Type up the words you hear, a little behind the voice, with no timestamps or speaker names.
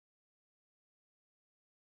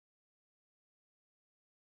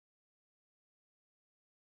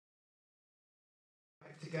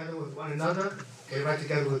together with one another, get right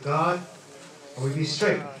together with God, and we be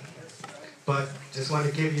straight. But just want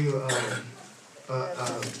to give you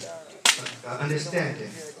understanding.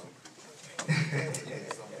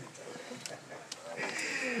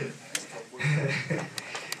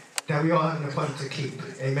 That we all have an appointment to keep.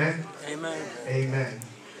 Amen? Amen. Amen.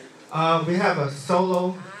 We have a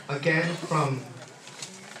solo again from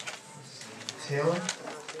Taylor?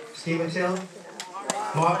 Stephen Taylor?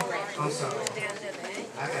 Mark? I'm sorry.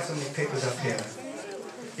 I got so many papers up here.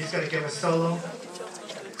 He's going to give a solo.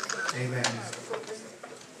 Amen.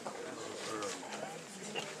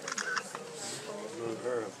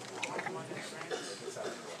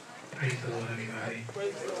 Praise the Lord, everybody.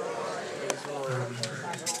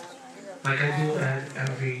 Like I do at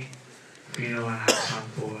every funeral I have sung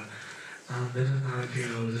for, this is not a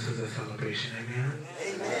funeral, this is a celebration, amen?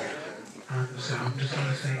 So I'm just going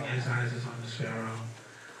to sing His Eyes is on the Sparrow.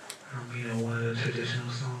 One of the traditional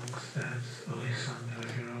songs that's always sung at a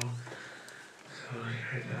funeral. So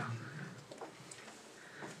here it goes.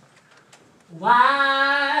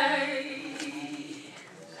 Why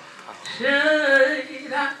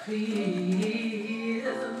should I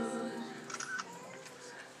feel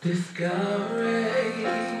discouraged?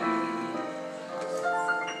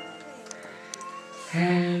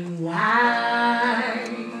 And why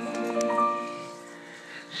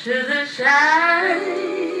should the shadows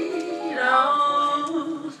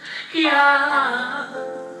come?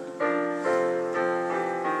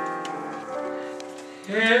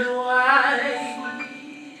 And why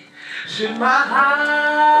should my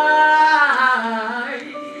heart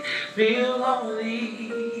feel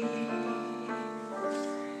lonely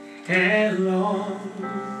and long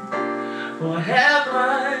for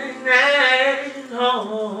heaven and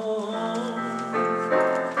home?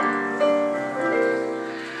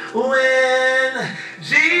 When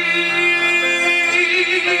Jesus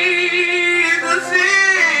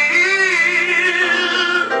is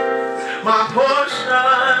my portion,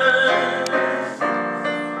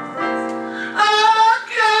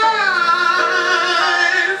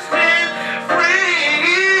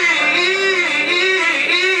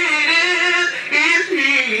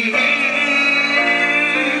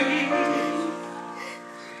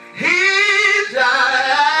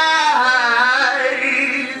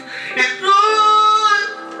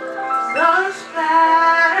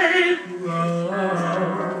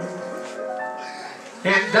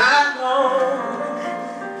 and I know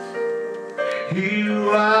He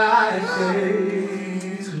rises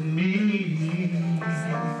to me.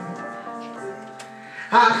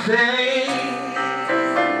 I say,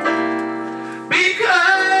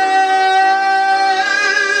 because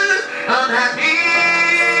I'm happy,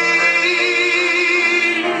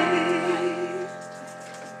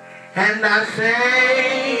 and I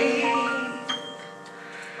say,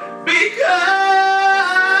 because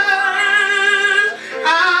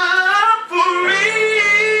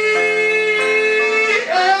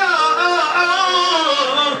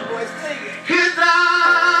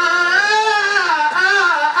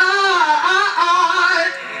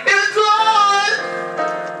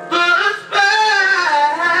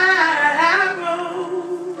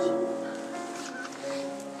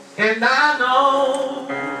and I know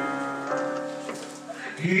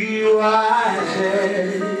He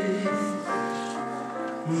rises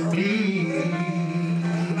me.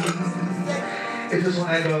 It's this one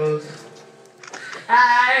that goes,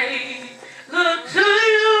 I look to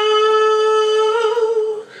you,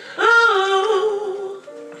 ooh,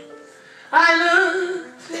 I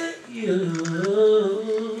look to you.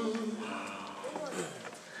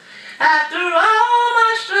 After all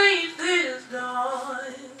my strength is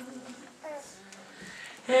gone,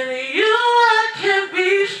 and you I can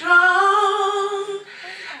be strong,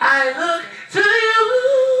 I look to you,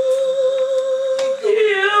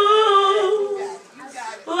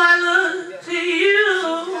 I look to you.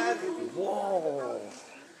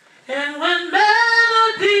 And when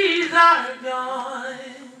melodies are gone,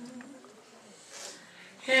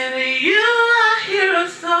 and you I hear a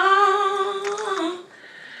song,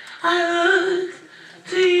 I look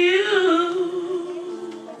to you.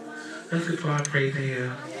 Let's get for our praise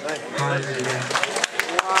here. Hallelujah.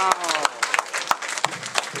 Wow.